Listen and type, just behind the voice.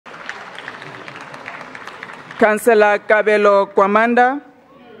Councillor Kabelo Gwamanda,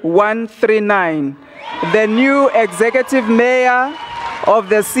 139. The new executive mayor of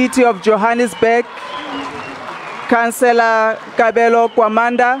the city of Johannesburg, Councillor Kabelo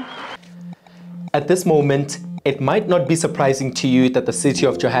Gwamanda. At this moment, it might not be surprising to you that the city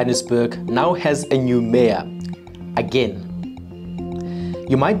of Johannesburg now has a new mayor, again.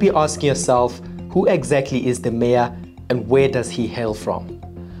 You might be asking yourself, who exactly is the mayor and where does he hail from?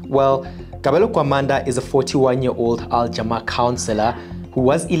 Well, Kabelo Gwamanda is a 41-year-old Al Jama councillor who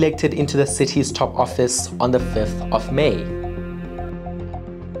was elected into the city's top office on the 5th of May.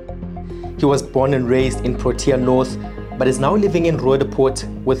 He was born and raised in Protea North, but is now living in Roodepoort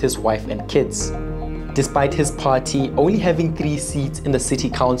with his wife and kids. Despite his party only having 3 seats in the city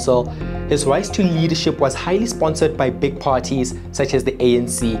council, his rise to leadership was highly sponsored by big parties such as the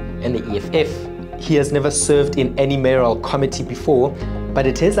ANC and the EFF. He has never served in any mayoral committee before, but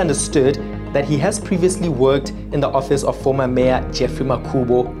it is understood that he has previously worked in the office of former Mayor Jeffrey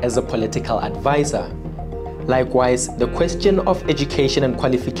Makubo as a political advisor. Likewise, the question of education and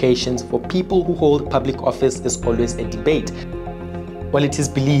qualifications for people who hold public office is always a debate. While it is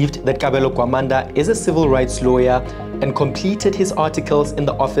believed that Kabelo Gwamanda is a civil rights lawyer and completed his articles in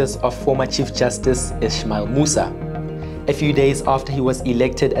the office of former Chief Justice Ismail Musa. A few days after he was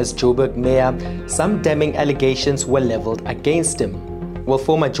elected as Joburg mayor, some damning allegations were leveled against him. While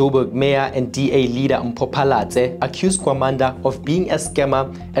former Joburg mayor and DA leader Mpophalatse accused Gwamanda of being a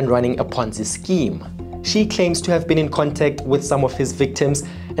scammer and running a Ponzi scheme. She claims to have been in contact with some of his victims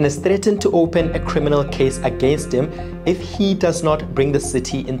and has threatened to open a criminal case against him if he does not bring the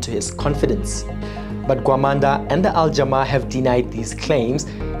city into his confidence. But Gwamanda and the Al Jama have denied these claims,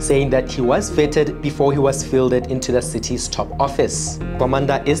 saying that he was vetted before he was fielded into the city's top office.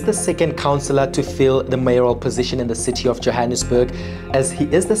 Gwamanda is the second councillor to fill the mayoral position in the city of Johannesburg, as he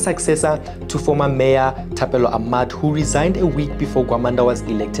is the successor to former Mayor Thapelo Amad, who resigned a week before Gwamanda was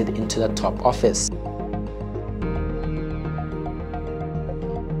elected into the top office.